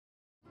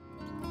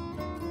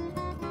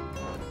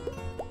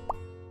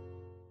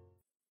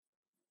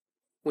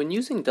When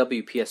using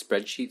WPS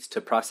spreadsheets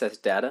to process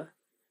data,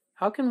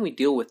 how can we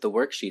deal with the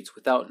worksheets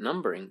without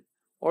numbering,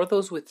 or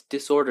those with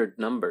disordered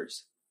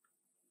numbers?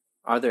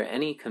 Are there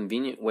any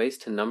convenient ways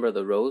to number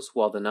the rows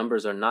while the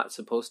numbers are not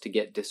supposed to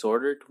get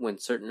disordered when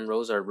certain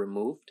rows are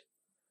removed?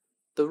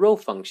 The row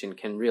function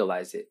can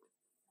realize it.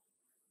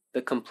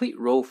 The complete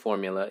row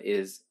formula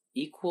is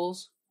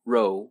equals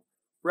row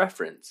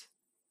reference.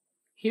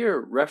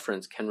 Here,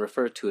 reference can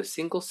refer to a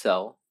single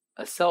cell,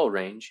 a cell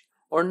range,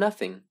 or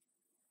nothing.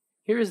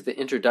 Here is the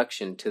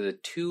introduction to the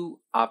two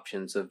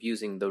options of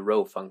using the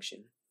row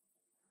function.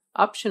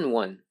 Option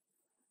 1.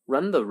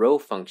 Run the row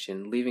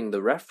function leaving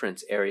the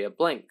reference area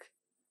blank.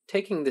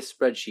 Taking this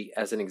spreadsheet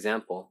as an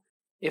example,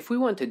 if we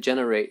want to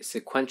generate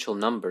sequential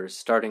numbers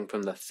starting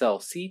from the cell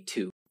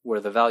C2 where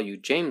the value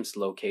James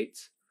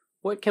locates,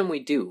 what can we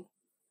do?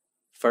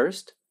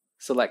 First,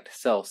 select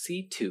cell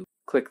C2,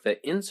 click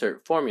the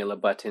Insert Formula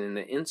button in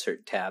the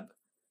Insert tab.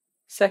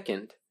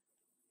 Second,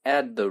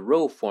 add the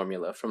row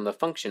formula from the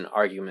Function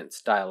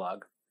Arguments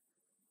dialog.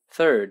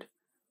 Third,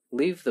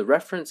 leave the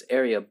reference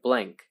area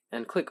blank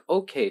and click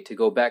OK to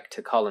go back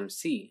to column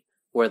C,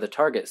 where the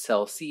target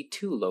cell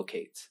C2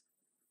 locates.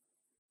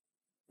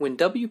 When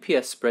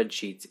WPS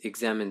Spreadsheets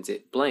examines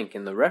it blank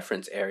in the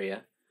reference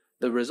area,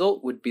 the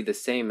result would be the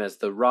same as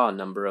the raw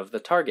number of the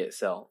target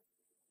cell.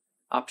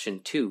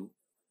 Option 2.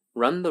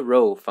 Run the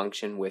row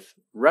function with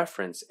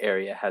reference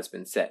area has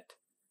been set.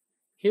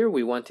 Here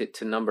we want it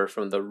to number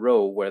from the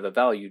row where the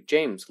value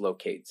James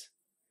locates.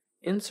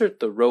 Insert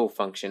the row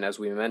function as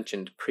we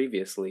mentioned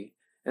previously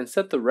and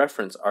set the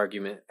reference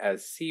argument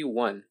as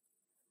C1.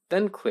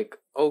 Then click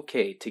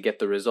OK to get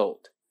the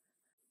result.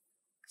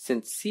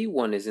 Since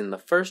C1 is in the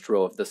first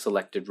row of the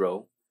selected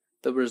row,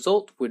 the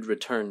result would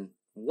return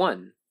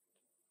 1.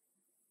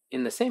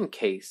 In the same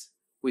case,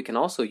 we can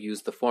also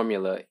use the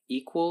formula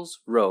equals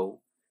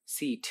row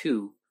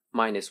C2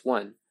 minus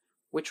 1,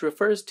 which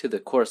refers to the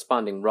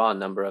corresponding raw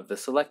number of the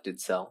selected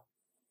cell.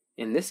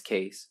 In this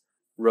case,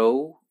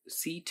 row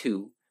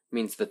C2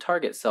 means the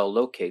target cell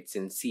locates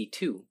in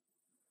C2.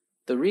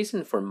 The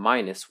reason for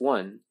minus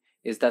 1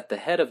 is that the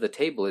head of the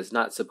table is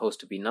not supposed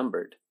to be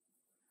numbered.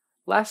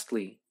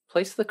 Lastly,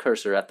 place the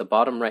cursor at the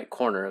bottom right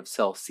corner of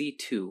cell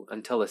C2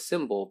 until a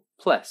symbol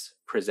plus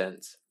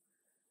presents.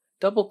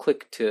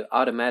 Double-click to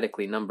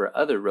automatically number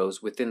other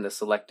rows within the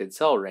selected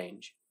cell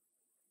range.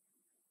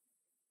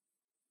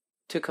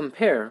 To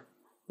compare,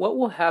 what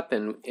will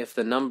happen if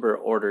the number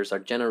orders are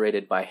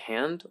generated by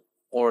hand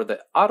or the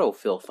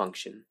autofill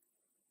function?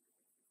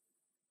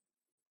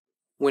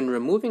 When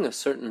removing a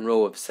certain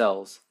row of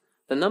cells,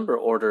 the number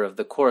order of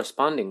the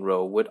corresponding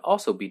row would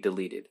also be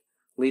deleted,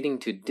 leading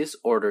to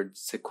disordered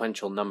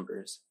sequential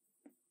numbers.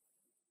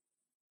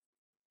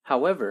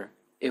 However,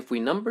 if we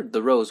numbered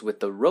the rows with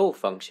the row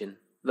function,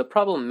 the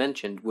problem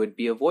mentioned would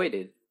be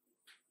avoided.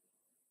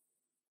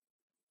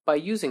 By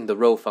using the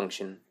row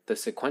function, the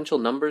sequential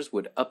numbers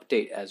would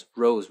update as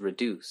rows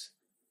reduce.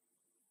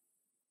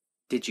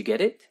 Did you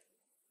get it?